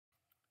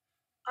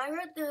I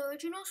read the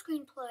original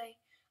screenplay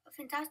of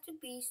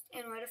Fantastic Beasts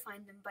and Where to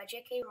Find Them by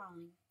J.K.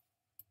 Rowling.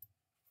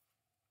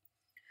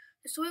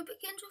 The story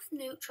begins with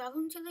Newt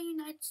traveling to the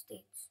United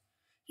States.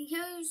 He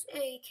carries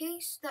a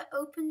case that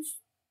opens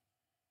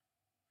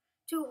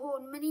to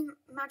hold many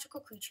magical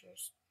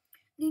creatures.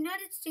 In the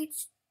United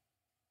States,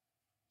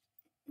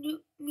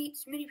 Newt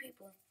meets many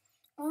people.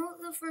 One of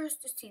the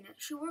first is Tina.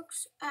 She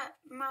works at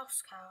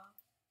Moscow,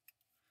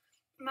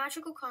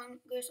 Magical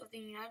Congress of the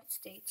United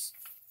States.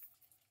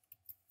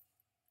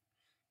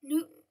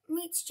 Newt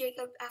meets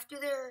Jacob after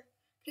their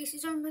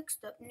cases are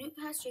mixed up. Newt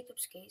has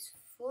Jacob's case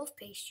full of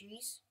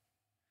pastries,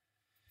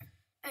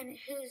 and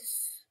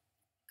his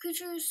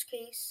creature's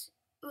case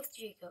with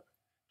Jacob.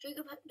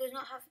 Jacob does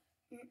not have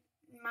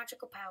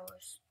magical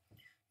powers.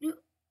 Newt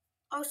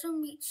also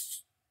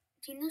meets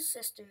Tina's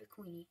sister,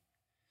 Queenie.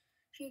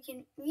 She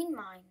can read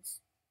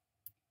minds.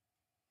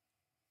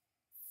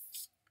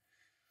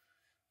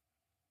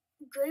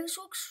 Graves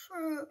looks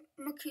for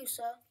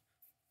Makusa.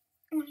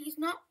 When he's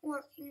not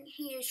working,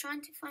 he is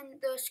trying to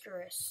find the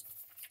Skurrus.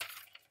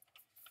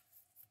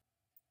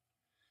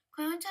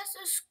 Clarence has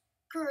the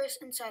Skurrus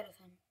inside of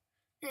him,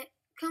 and it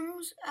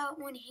comes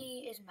out when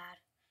he is mad.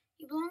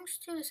 He belongs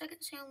to the Second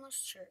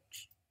Salem's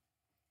Church.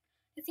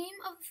 The theme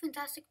of the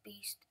Fantastic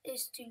Beast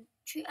is to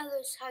treat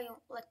others how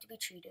you like to be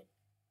treated.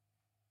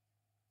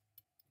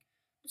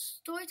 The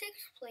story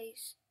takes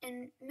place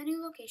in many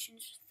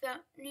locations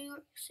throughout New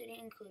York City,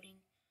 including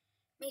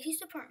Macy's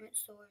department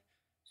store,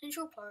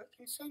 Central Park,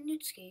 and St.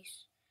 Newt's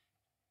Case,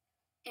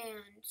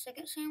 and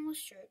Second Samuel's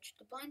Church,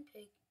 the Blind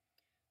Pig,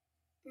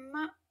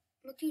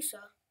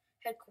 Makusa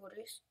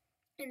headquarters,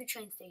 and the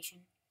train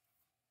station.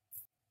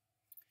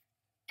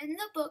 In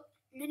the book,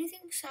 many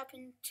things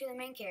happen to the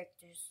main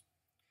characters,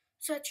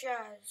 such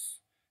as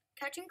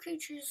catching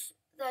creatures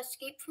that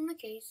escape from the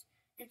case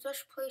in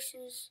such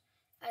places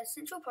as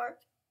Central Park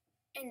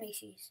and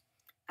Macy's.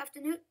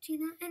 After Newt,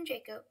 Tina, and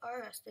Jacob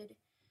are arrested,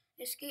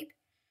 they escape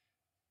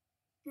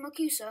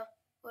Makusa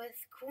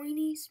with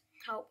Queenie's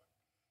help.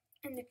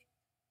 In the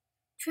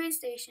train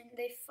station,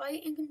 they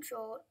fight and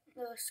control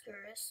the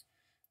Skurrus.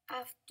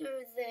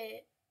 After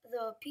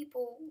the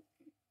people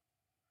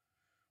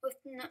with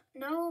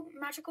no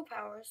magical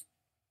powers,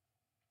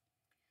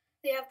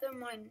 they have their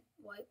mind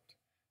wiped.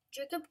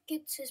 Jacob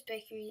gets his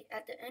bakery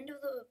at the end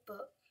of the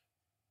book,